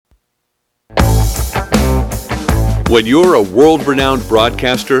When you're a world-renowned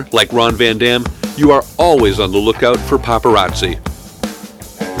broadcaster like Ron Van Dam, you are always on the lookout for paparazzi.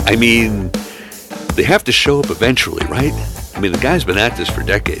 I mean, they have to show up eventually, right? I mean, the guy's been at this for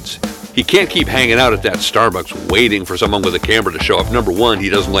decades. He can't keep hanging out at that Starbucks waiting for someone with a camera to show up. Number one, he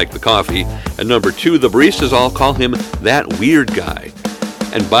doesn't like the coffee. And number two, the baristas all call him that weird guy.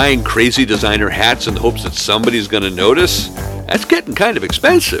 And buying crazy designer hats in the hopes that somebody's going to notice, that's getting kind of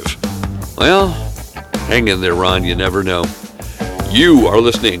expensive. Well, hang in there, Ron. You never know. You are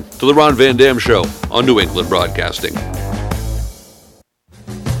listening to The Ron Van Dam Show on New England Broadcasting.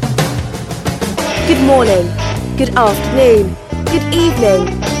 Good morning, good afternoon, good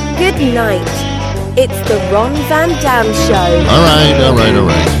evening, good night. It's The Ron Van Dam Show. All right.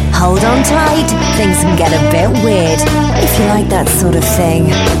 Hold on tight, things can get a bit weird, if you like that sort of thing.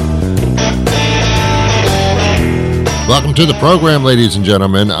 Welcome to the program, ladies and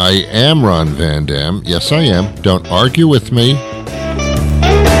gentlemen. I am Ron Van Dam. Yes, I am. Don't argue with me.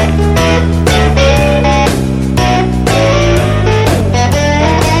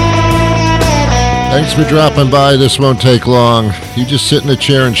 Thanks for dropping by. This won't take long. You just sit in a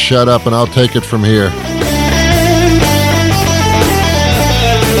chair and shut up, and I'll take it from here.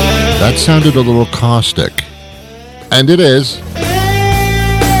 That sounded a little caustic. And it is.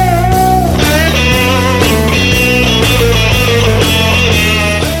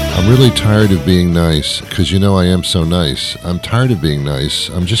 I'm really tired of being nice, because you know I am so nice. I'm tired of being nice.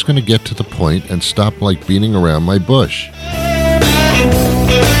 I'm just going to get to the point and stop beating around my bush.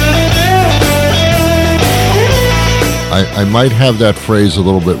 I might have that phrase a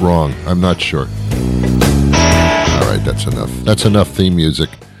little bit wrong. I'm not sure. All right, that's enough. That's enough theme music.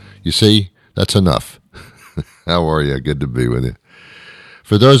 You see, that's enough. How are you? Good to be with you.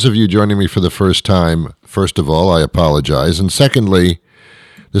 For those of you joining me for the first time, first of all, I apologize. And secondly,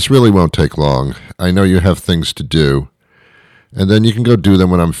 this really won't take long. I know you have things to do. And then you can go do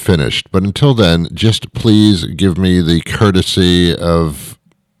them when I'm finished. But until then, just please give me the courtesy of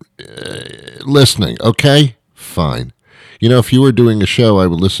listening, okay? Fine. You know, if you were doing a show, I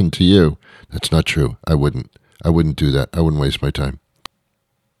would listen to you. That's not true. I wouldn't do that. I wouldn't waste my time.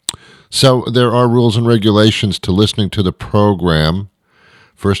 So there are rules and regulations to listening to the program.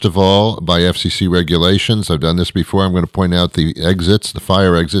 First of all, by FCC regulations, I've done this before. I'm going to point out the exits, the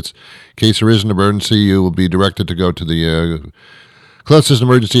fire exits. In case there is an emergency, you will be directed to go to the closest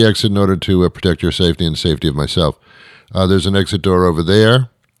emergency exit in order to protect your safety and the safety of myself. There's an exit door over there.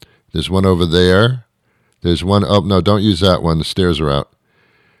 There's one over there. There's one, oh, no, don't use that one. The stairs are out.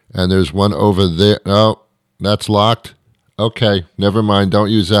 And there's one over there. Oh, that's locked. Okay, never mind. Don't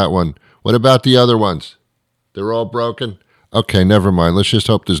use that one. What about the other ones? They're all broken? Okay, never mind. Let's just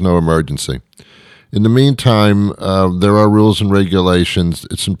hope there's no emergency. In the meantime, there are rules and regulations.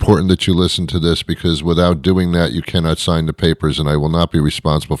 It's important that you listen to this because without doing that, you cannot sign the papers, and I will not be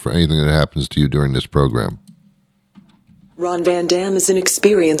responsible for anything that happens to you during this program. Ron Van Dam is an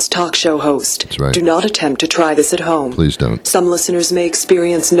experienced talk show host. That's right. Do not attempt to try this at home. Please don't. Some listeners may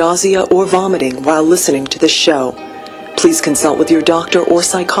experience nausea or vomiting while listening to this show. Please consult with your doctor or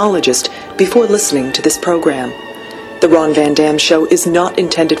psychologist before listening to this program. The Ron Van Dam Show is not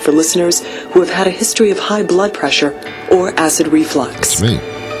intended for listeners who have had a history of high blood pressure or acid reflux. That's me.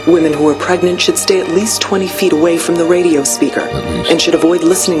 Women who are pregnant should stay at least 20 feet away from the radio speaker and should avoid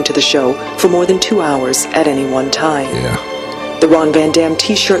listening to the show for more than 2 hours at any one time. Yeah. The Ron Van Dam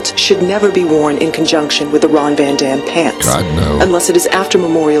t-shirts should never be worn in conjunction with the Ron Van Dam pants. God, no. Unless it is after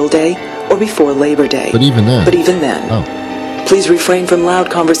Memorial Day or before Labor Day. But even then. Oh. Please refrain from loud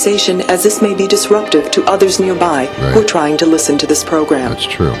conversation as this may be disruptive to others nearby who are trying to listen to this program. That's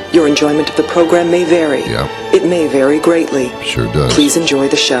true. Your enjoyment of the program may vary. Yeah. It may vary greatly. Sure does. Please enjoy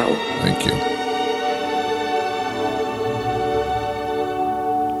the show. Thank you.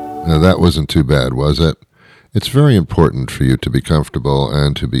 Now that wasn't too bad, was it? It's very important for you to be comfortable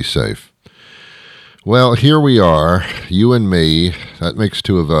and to be safe. Well, here we are, you and me, that makes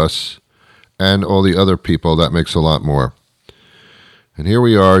two of us, and all the other people, that makes a lot more. And here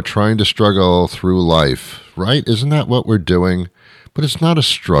we are trying to struggle through life, right? Isn't that what we're doing? But it's not a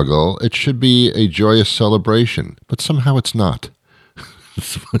struggle. It should be a joyous celebration, but somehow it's not.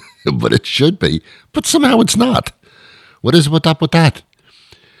 But it should be, but somehow it's not. What's up with that?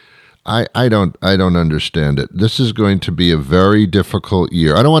 I don't understand it. This is going to be a very difficult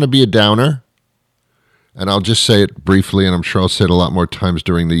year. I don't want to be a downer, and I'll just say it briefly, and I'm sure I'll say it a lot more times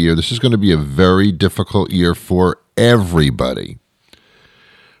during the year. This is going to be a very difficult year for everybody,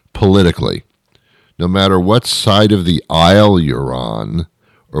 politically. No matter what side of the aisle you're on,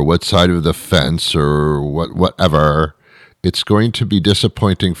 or what side of the fence, or whatever, it's going to be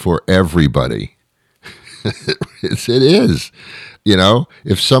disappointing for everybody. It is. You know,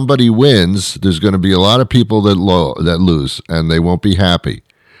 if somebody wins, there's going to be a lot of people that lose, and they won't be happy.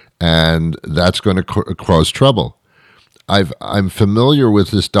 And that's going to cause trouble. I'm familiar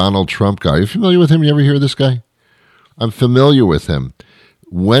with this Donald Trump guy. Are you familiar with him? You ever hear of this guy? I'm familiar with him.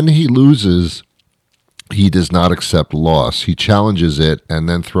 When he loses, he does not accept loss. He challenges it and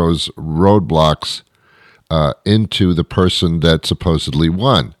then throws roadblocks into the person that supposedly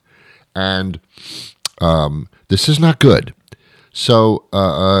won. And this is not good. So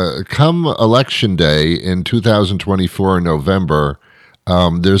come Election Day in 2024 in November,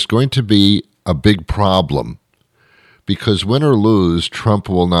 there's going to be a big problem. Because win or lose, Trump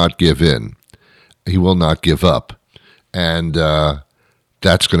will not give in. He will not give up. And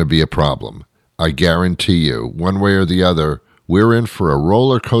that's going to be a problem. I guarantee you, one way or the other, we're in for a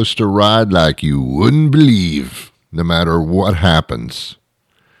roller coaster ride like you wouldn't believe, no matter what happens.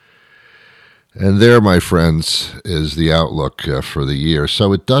 And there, my friends, is the outlook for the year.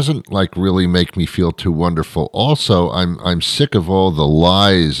 So it doesn't really make me feel too wonderful. Also, I'm sick of all the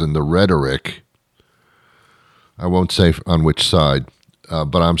lies and the rhetoric. I won't say on which side,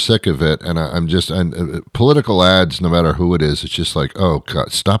 but I'm sick of it. And I'm just political ads, no matter who it is, it's just like, oh,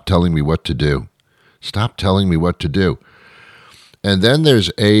 God, stop telling me what to do. Stop telling me what to do. And then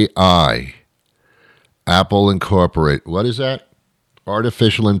there's AI, Apple Incorporated. What is that?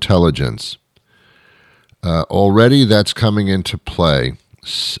 Artificial intelligence. Already that's coming into play.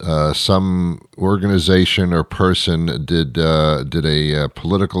 Some organization or person did a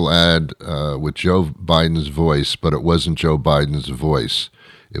political ad with Joe Biden's voice, but it wasn't Joe Biden's voice.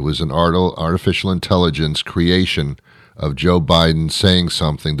 It was an artificial intelligence creation of Joe Biden saying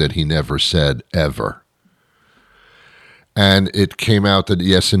something that he never said ever. And it came out that,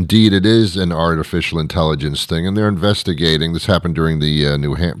 yes, indeed, it is an artificial intelligence thing, and they're investigating. This happened during the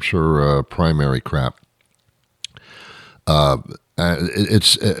New Hampshire primary crap.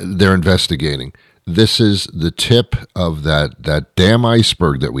 They're investigating. This is the tip of that damn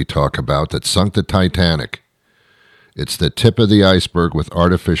iceberg that we talk about that sunk the Titanic. It's the tip of the iceberg with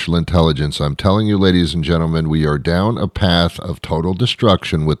artificial intelligence. I'm telling you, ladies and gentlemen, we are down a path of total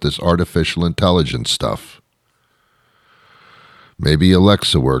destruction with this artificial intelligence stuff. Maybe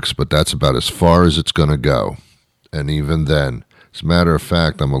Alexa works, but that's about as far as it's going to go. And even then, as a matter of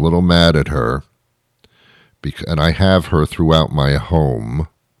fact, I'm a little mad at her. And I have her throughout my home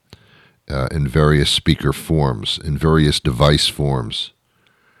in various speaker forms, in various device forms.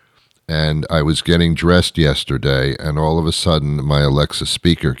 And I was getting dressed yesterday, and all of a sudden my Alexa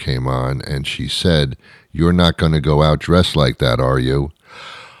speaker came on, and she said, "You're not going to go out dressed like that, are you?"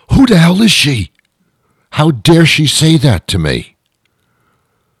 Who the hell is she? How dare she say that to me?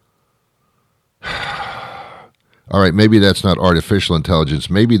 All right, maybe that's not artificial intelligence.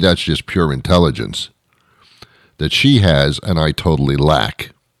 Maybe that's just pure intelligence that she has and I totally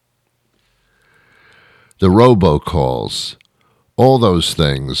lack. The robocalls, all those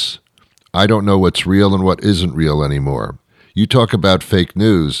things, I don't know what's real and what isn't real anymore. You talk about fake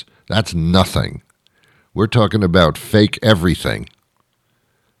news, that's nothing. We're talking about fake everything.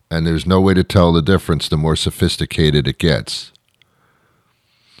 And there's no way to tell the difference the more sophisticated it gets.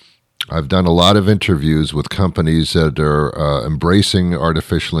 I've done a lot of interviews with companies that are embracing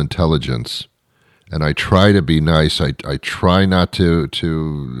artificial intelligence. And I try to be nice. I try not to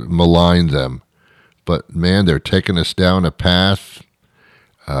malign them. But, man, they're taking us down a path.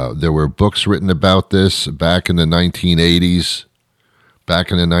 There were books written about this back in the 1980s,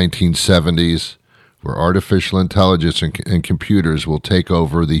 back in the 1970s, where artificial intelligence and computers will take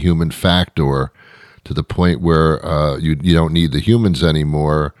over the human factor to the point where you don't need the humans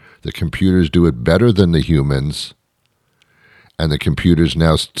anymore. The computers do it better than the humans. And the computers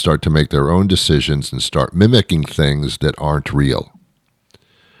now start to make their own decisions and start mimicking things that aren't real.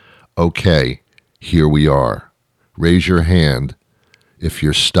 Okay, here we are. Raise your hand if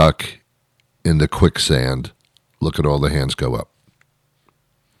you're stuck in the quicksand. Look at all the hands go up.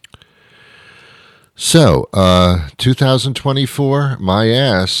 So, 2024, my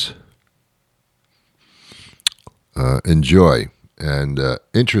ass. Enjoy. And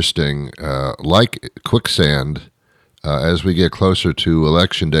interesting, like quicksand, as we get closer to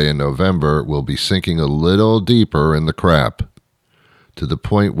Election Day in November, we'll be sinking a little deeper in the crap to the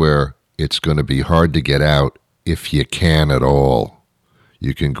point where it's going to be hard to get out if you can at all.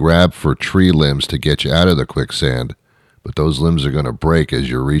 You can grab for tree limbs to get you out of the quicksand, but those limbs are going to break as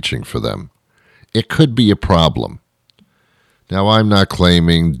you're reaching for them. It could be a problem. Now, I'm not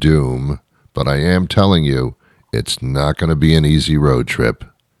claiming doom, but I am telling you it's not going to be an easy road trip.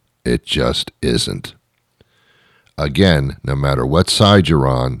 It just isn't. Again, no matter what side you're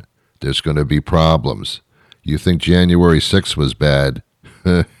on, there's going to be problems. You think January 6th was bad?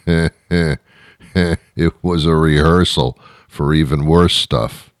 It was a rehearsal for even worse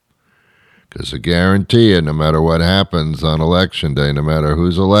stuff. Because I guarantee you, no matter what happens on Election Day, no matter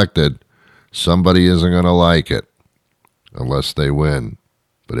who's elected, somebody isn't going to like it unless they win.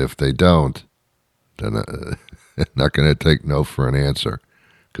 But if they don't, then they're not going to take no for an answer,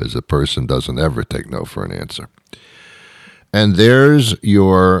 because a person doesn't ever take no for an answer. And there's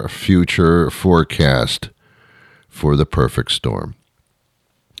your future forecast for the perfect storm.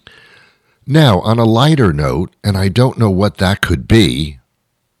 Now, on a lighter note, and I don't know what that could be,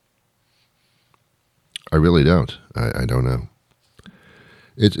 I really don't. I don't know.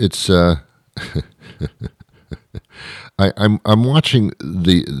 It's I'm watching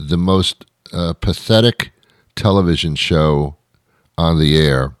the most pathetic television show on the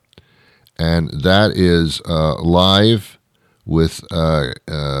air, and that is Live with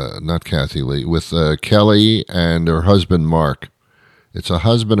not Kathy Lee, with Kelly and her husband Mark. It's a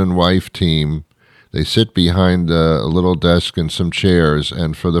husband and wife team. They sit behind a little desk and some chairs,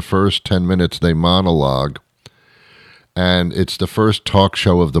 and for the first 10 minutes they monologue. And it's the first talk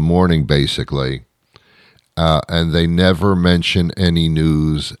show of the morning, basically. And they never mention any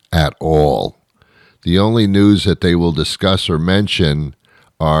news at all. The only news that they will discuss or mention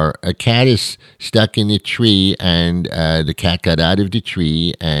are a cat is stuck in a tree, and the cat got out of the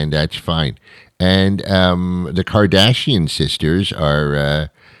tree, and that's fine. And the Kardashian sisters are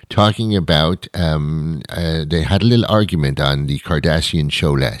talking about, they had a little argument on the Kardashian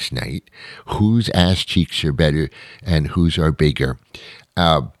show last night. Whose ass cheeks are better and whose are bigger?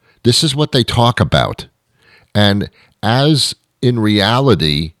 This is what they talk about. And as in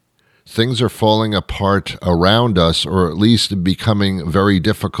reality, things are falling apart around us, or at least becoming very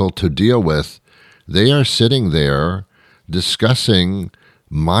difficult to deal with, they are sitting there discussing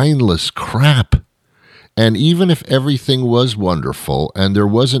mindless crap. And even if everything was wonderful and there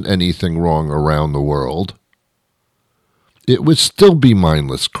wasn't anything wrong around the world, it would still be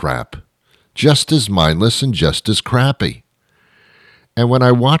mindless crap, just as mindless and just as crappy. And when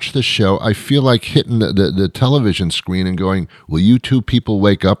I watch the show, I feel like hitting the television screen and going, will you two people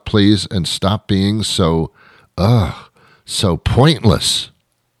wake up, please, and stop being so pointless?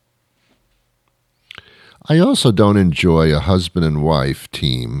 I also don't enjoy a husband and wife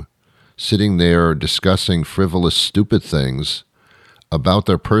team sitting there discussing frivolous, stupid things about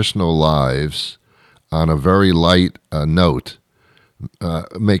their personal lives on a very light note,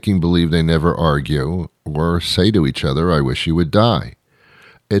 making believe they never argue or say to each other, I wish you would die.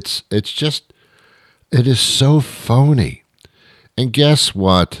 It is so phony. And guess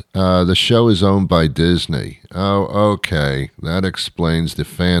what? The show is owned by Disney. Oh, okay. That explains the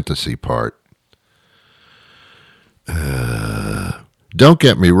fantasy part. Don't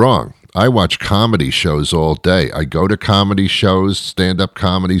get me wrong. I watch comedy shows all day. I go to comedy shows, stand-up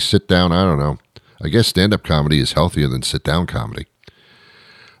comedy, sit-down, I don't know. I guess stand-up comedy is healthier than sit-down comedy.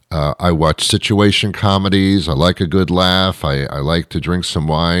 I watch situation comedies. I like a good laugh. I like to drink some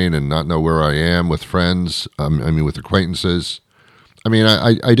wine and not know where I am with friends, with acquaintances.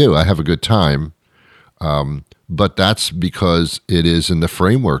 I do. I have a good time. But that's because it is in the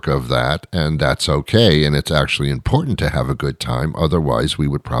framework of that, and that's okay, and it's actually important to have a good time. Otherwise, we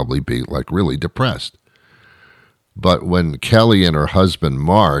would probably be, really depressed. But when Kelly and her husband,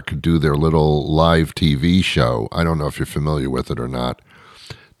 Mark, do their little live TV show, I don't know if you're familiar with it or not,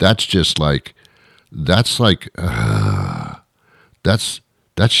 that's just that's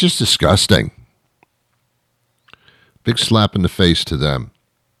just disgusting. Big slap in the face to them.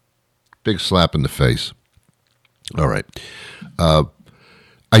 Big slap in the face. All right.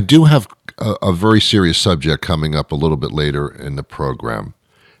 I do have a very serious subject coming up a little bit later in the program.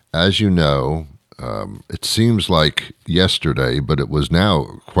 As you know, it seems like yesterday, but it was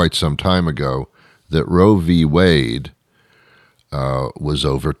now quite some time ago, that Roe v. Wade was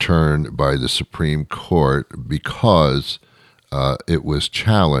overturned by the Supreme Court because it was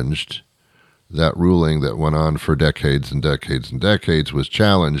challenged. That ruling that went on for decades and decades and decades was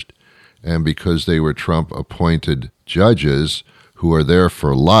challenged. And because they were Trump-appointed judges who are there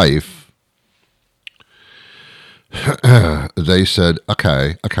for life, they said,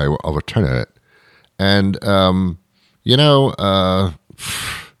 okay, well, I'll return it. And,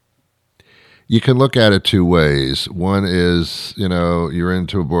 you can look at it two ways. One is, you're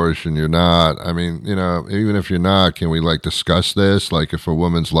into abortion, you're not. Even if you're not, can we discuss this? Like if a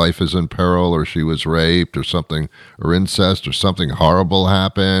woman's life is in peril or she was raped or something, or incest or something horrible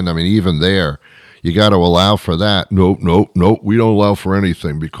happened. Even there, you got to allow for that. Nope, we don't allow for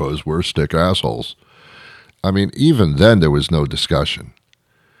anything because we're stick assholes. I mean, even then there was no discussion.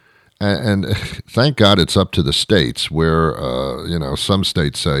 And thank God it's up to the states where, some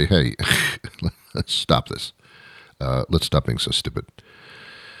states say, hey, let's stop this. Let's stop being so stupid.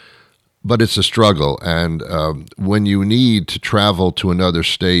 But it's a struggle. And when you need to travel to another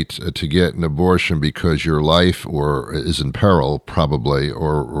state to get an abortion because your life is in peril, probably,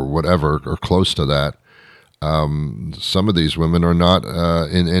 or whatever, or close to that, some of these women are not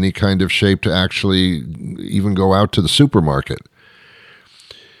in any kind of shape to actually even go out to the supermarket.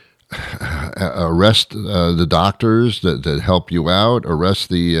 Arrest the doctors that help you out. Arrest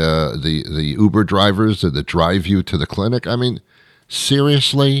the Uber drivers that drive you to the clinic. I mean,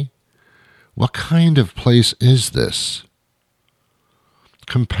 seriously, what kind of place is this?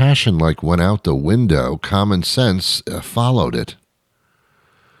 Compassion went out the window. Common sense followed it.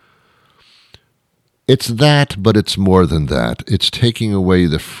 It's that, but it's more than that. It's taking away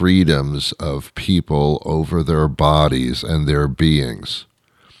the freedoms of people over their bodies and their beings.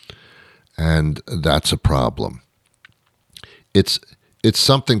 And that's a problem. It's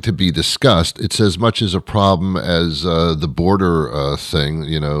something to be discussed. It's as much as a problem as the border thing,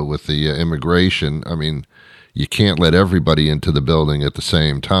 with the immigration. I mean, you can't let everybody into the building at the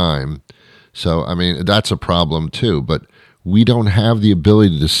same time. So, I mean, that's a problem too. But we don't have the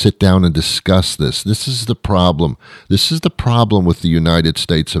ability to sit down and discuss this. This is the problem. This is the problem with the United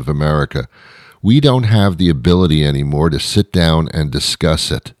States of America. We don't have the ability anymore to sit down and discuss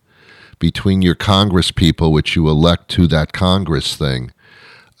it. Between your Congress people, which you elect to that Congress thing,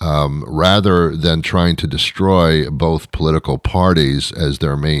 rather than trying to destroy both political parties as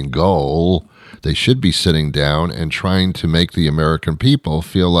their main goal, they should be sitting down and trying to make the American people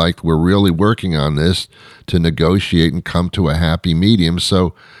feel like we're really working on this to negotiate and come to a happy medium.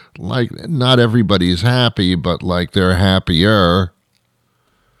 So, not everybody's happy, but they're happier.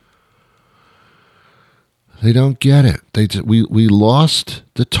 They don't get it. We lost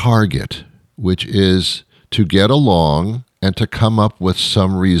the target, which is to get along and to come up with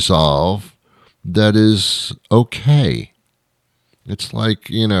some resolve that is okay. It's like,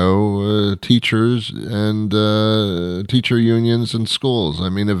 teachers and teacher unions and schools. I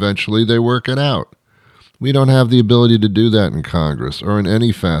mean, eventually they work it out. We don't have the ability to do that in Congress or in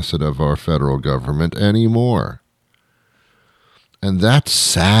any facet of our federal government anymore. And that's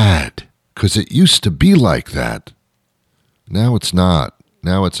sad. Because it used to be like that. Now it's not.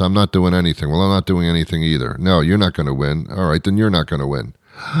 Now it's, I'm not doing anything. Well, I'm not doing anything either. No, you're not going to win. All right, then you're not going to win.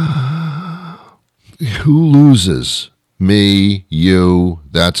 Who loses? Me, you,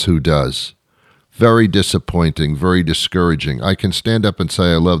 that's who does. Very disappointing, very discouraging. I can stand up and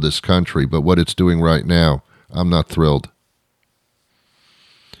say I love this country, but what it's doing right now, I'm not thrilled.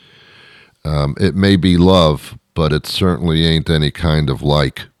 It may be love, but it certainly ain't any kind of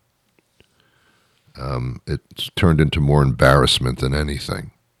like. It's turned into more embarrassment than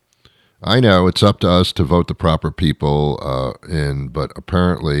anything. I know it's up to us to vote the proper people in, but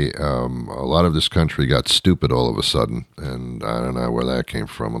apparently a lot of this country got stupid all of a sudden, and I don't know where that came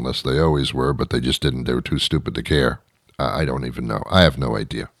from, unless they always were, but they just didn't. They were too stupid to care. I don't even know. I have no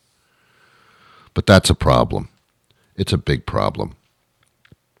idea. But that's a problem. It's a big problem.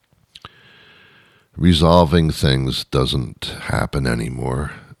 Resolving things doesn't happen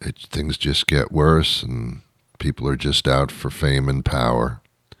anymore. Things just get worse, and people are just out for fame and power.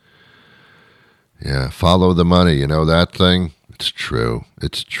 Yeah, follow the money, you know that thing? It's true.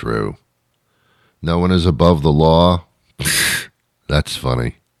 It's true. No one is above the law. That's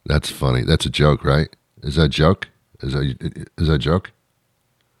funny. That's funny. That's a joke, right? Is that a joke? Is that a joke?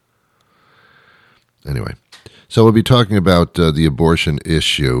 Anyway, so we'll be talking about the abortion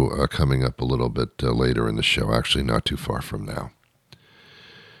issue coming up a little bit later in the show, actually not too far from now.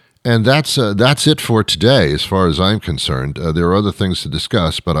 And that's it for today, as far as I'm concerned. There are other things to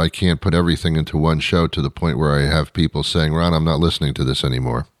discuss, but I can't put everything into one show to the point where I have people saying, Ron, I'm not listening to this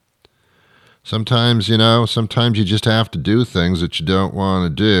anymore. Sometimes you just have to do things that you don't want to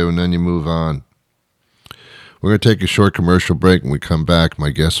do, and then you move on. We're going to take a short commercial break. When we come back,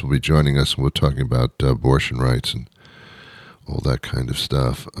 my guest will be joining us, and we're talking about abortion rights and all that kind of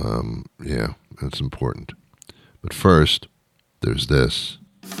stuff. Yeah, that's important. But first, there's this.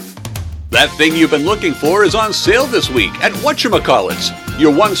 That thing you've been looking for is on sale this week at Whatchamacallits,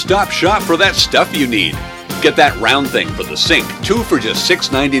 your one-stop shop for that stuff you need. Get that round thing for the sink, 2 for just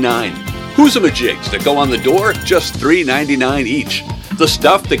 $6.99. Hoosamajigs that go on the door, just $3.99 each. The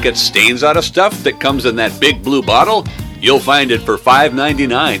stuff that gets stains out of stuff that comes in that big blue bottle, you'll find it for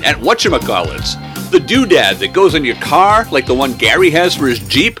 $5.99 at Whatchamacallits. The doodad that goes in your car, like the one Gary has for his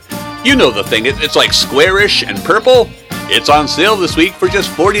Jeep, you know the thing, it's like squarish and purple. It's on sale this week for just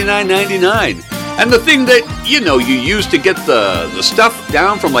 $49.99 And the thing that, you use to get the stuff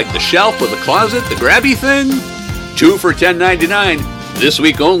down from like the shelf or the closet, the grabby thing? 2 for $10.99. This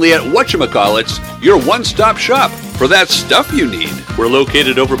week only at Whatchamacallits, your one-stop shop for that stuff you need. We're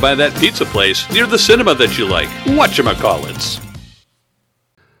located over by that pizza place near the cinema that you like. Whatchamacallits.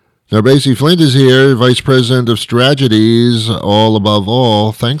 Now, Basie Flint is here, Vice President of Strategies, All Above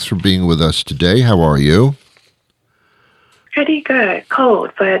All. Thanks for being with us today. How are you? Pretty good.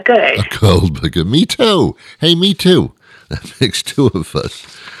 Cold, but good. Cold, but good. Me too. Hey, me too. That makes 2 of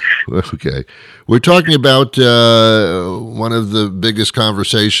us. Okay. We're talking about one of the biggest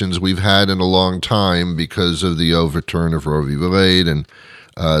conversations we've had in a long time because of the overturn of Roe v. Wade, and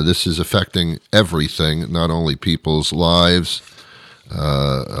this is affecting everything, not only people's lives,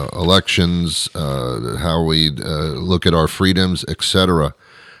 elections, how we look at our freedoms, etc.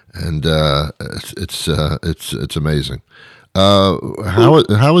 And it's amazing. How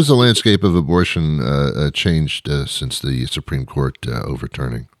has the landscape of abortion changed since the Supreme Court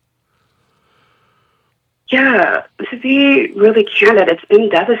overturning? Yeah, to be really candid, it's been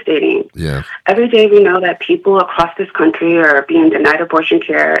devastating. Yeah. Every day we know that people across this country are being denied abortion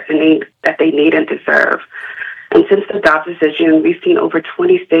care that they need and deserve. And since the Dobbs decision, we've seen over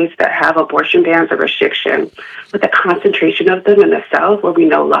 20 states that have abortion bans or restrictions, with a concentration of them in the South, where we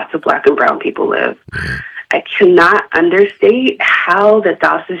know lots of Black and brown people live. I cannot understate how the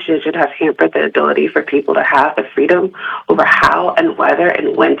Dobbs decision has hampered the ability for people to have the freedom over how and whether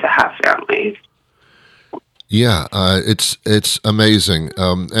and when to have families. Yeah, it's amazing,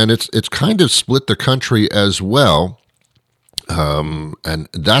 and it's kind of split the country as well, and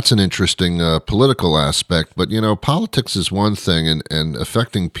that's an interesting political aspect. But politics is one thing, and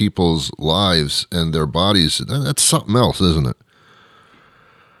affecting people's lives and their bodies, that's something else, isn't it?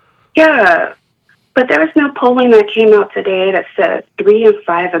 Yeah, but there was no polling that came out today that said 3 in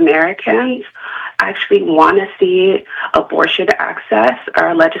 5 Americans actually want to see abortion access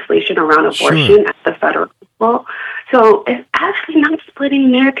or legislation around abortion at the federal level. So it's actually not splitting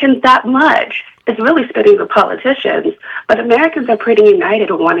Americans that much. It's really splitting the politicians, but Americans are pretty united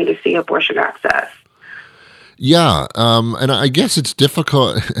in wanting to see abortion access. Yeah, and I guess it's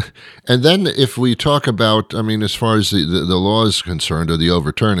difficult. And then if we talk about, as far as the law is concerned, or the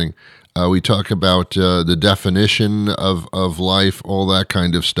overturning, we talk about the definition of life, all that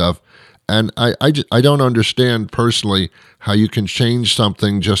kind of stuff. And I don't understand personally how you can change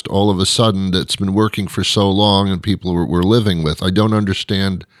something just all of a sudden that's been working for so long and people were living with. I don't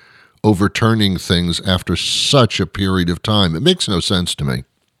understand overturning things after such a period of time. It makes no sense to me.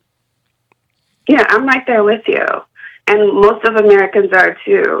 Yeah, I'm right there with you. And most of Americans are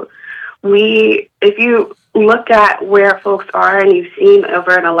too. If you look at where folks are, and you've seen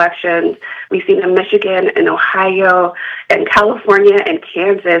over an election, we've seen in Michigan and Ohio and California and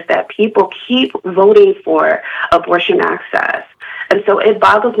Kansas that people keep voting for abortion access. And so it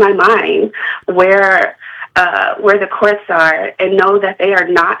boggles my mind where the courts are, and know that they are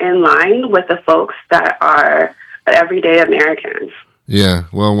not in line with the folks that are everyday Americans. Yeah,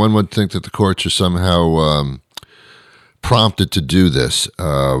 well, one would think that the courts are somehow prompted to do this,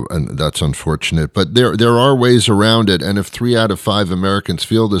 and that's unfortunate. But there are ways around it, and if 3 out of 5 Americans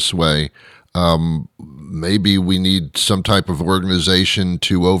feel this way, maybe we need some type of organization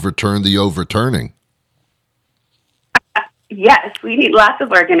to overturn the overturning. Yes, we need lots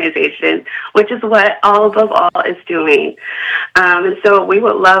of organizations, which is what All Above All is doing. And so we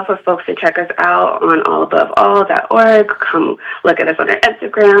would love for folks to check us out on allaboveall.org. Come look at us on our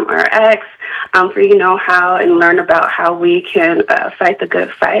Instagram or X, for you to know how and learn about how we can fight the good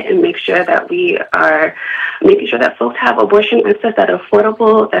fight and make sure that we are making sure that folks have abortion access that is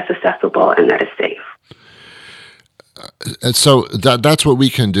affordable, that's accessible, and that is safe. And so that's what we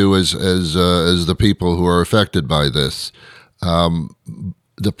can do as the people who are affected by this.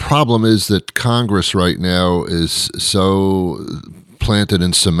 The problem is that Congress right now is so planted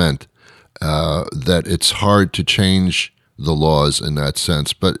in cement that it's hard to change the laws in that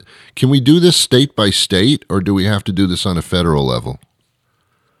sense. But can we do this state by state, or do we have to do this on a federal level?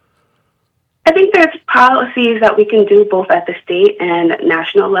 I think there's policies that we can do both at the state and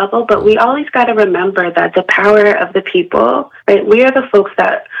national level, but we always got to remember that the power of the people, right? We are the folks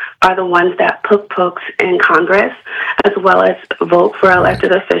that are the ones that put folks in Congress, as well as vote for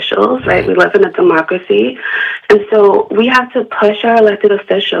elected officials, right? We live in a democracy. And so we have to push our elected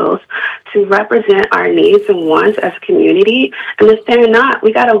officials to represent our needs and wants as a community. And if they're not,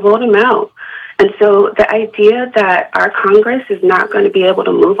 we got to vote them out. And so the idea that our Congress is not going to be able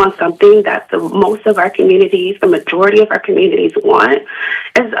to move on something that most of our communities, the majority of our communities want,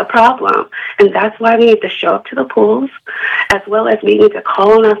 is a problem. And that's why we need to show up to the polls, as well as we need to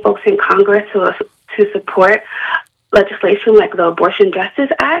call on our folks in Congress to to support legislation like the Abortion Justice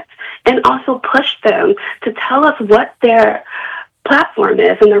Act, and also push them to tell us what their platform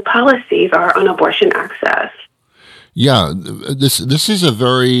is and their policies are on abortion access. Yeah, this is a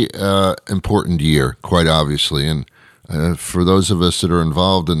very important year, quite obviously, and for those of us that are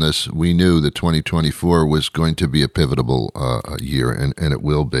involved in this, we knew that 2024 was going to be a pivotal year, and it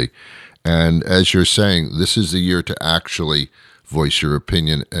will be. And as you're saying, this is the year to actually voice your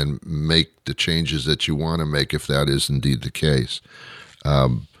opinion and make the changes that you want to make, if that is indeed the case.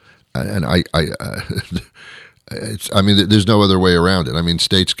 And there's no other way around it. I mean,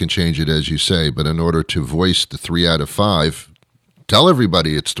 states can change it, as you say, but in order to voice the 3 out of 5, tell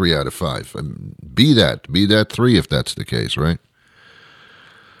everybody it's 3 out of 5. Be that 3 if that's the case, right?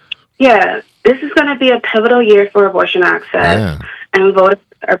 Yeah, this is going to be a pivotal year for abortion access, and voters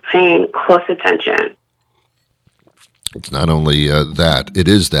are paying close attention. It's not only that, it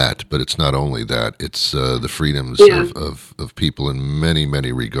is that, but it's not only that. It's the freedoms of people in many,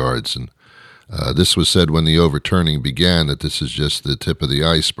 many regards. And this was said when the overturning began, that this is just the tip of the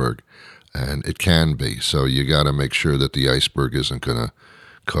iceberg, and it can be. So you got to make sure that the iceberg isn't going to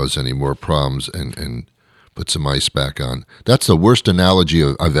cause any more problems and put some ice back on. That's the worst analogy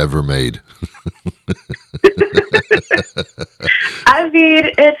I've ever made. I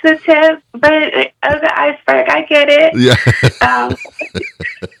mean, it's a tip, but of the iceberg. I get it. Yeah.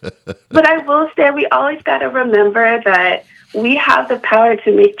 But I will say, we always got to remember that we have the power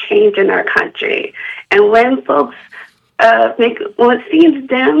to make change in our country. And when folks when it seems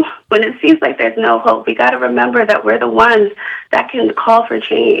dim, when it seems like there's no hope, we got to remember that we're the ones that can call for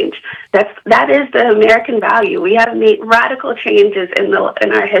change. That is the American value. We have made radical changes in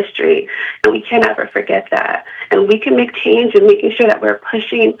our history, and we can't ever forget that. And we can make change in making sure that we're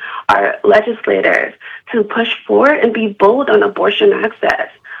pushing our legislators to push forward and be bold on abortion access.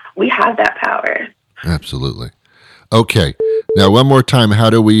 We have that power. Absolutely. Okay. Now, one more time, how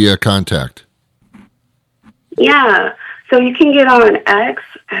do we contact? Yeah. So you can get on X.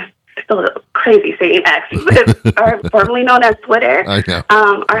 It's a little crazy saying X, or formerly known as Twitter, I know.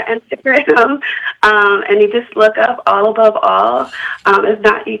 Our Instagram, and you just look up All Above All. If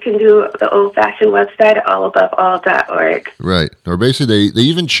not, you can do the old-fashioned website at allaboveall.org. Right. Or basically, they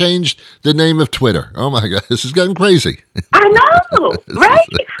even changed the name of Twitter. Oh, my God. This is getting crazy. I know, right?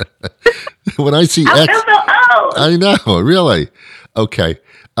 When I see I X, feel so old. I know, really. Okay.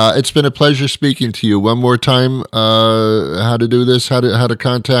 It's been a pleasure speaking to you. One more time, how to do this, how to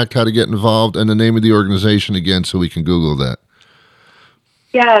contact, how to get involved, and the name of the organization again so we can Google that.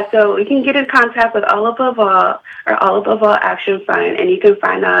 Yeah, so you can get in contact with All Above All or All Above All Action Fund, and you can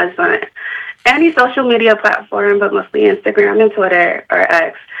find us on any social media platform, but mostly Instagram and Twitter or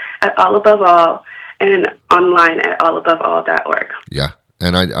X at All Above All, and online at allaboveall.org. Yeah,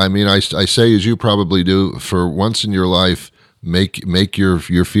 and I say, as you probably do, for once in your life, make your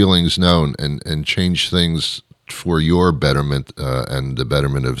feelings known and change things for your betterment and the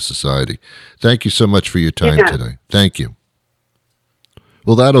betterment of society. Thank you so much for your time today. Thank you.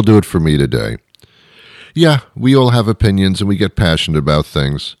 Well, that'll do it for me today. Yeah, we all have opinions and we get passionate about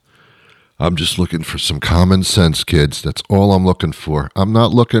things. I'm just looking for some common sense, kids. That's all I'm looking for. I'm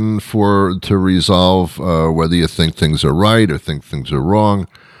not looking to resolve whether you think things are right or think things are wrong.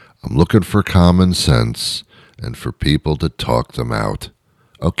 I'm looking for common sense and for people to talk them out.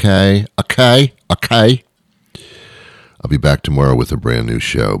 Okay? I'll be back tomorrow with a brand new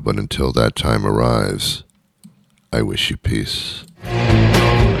show, but until that time arrives, I wish you peace.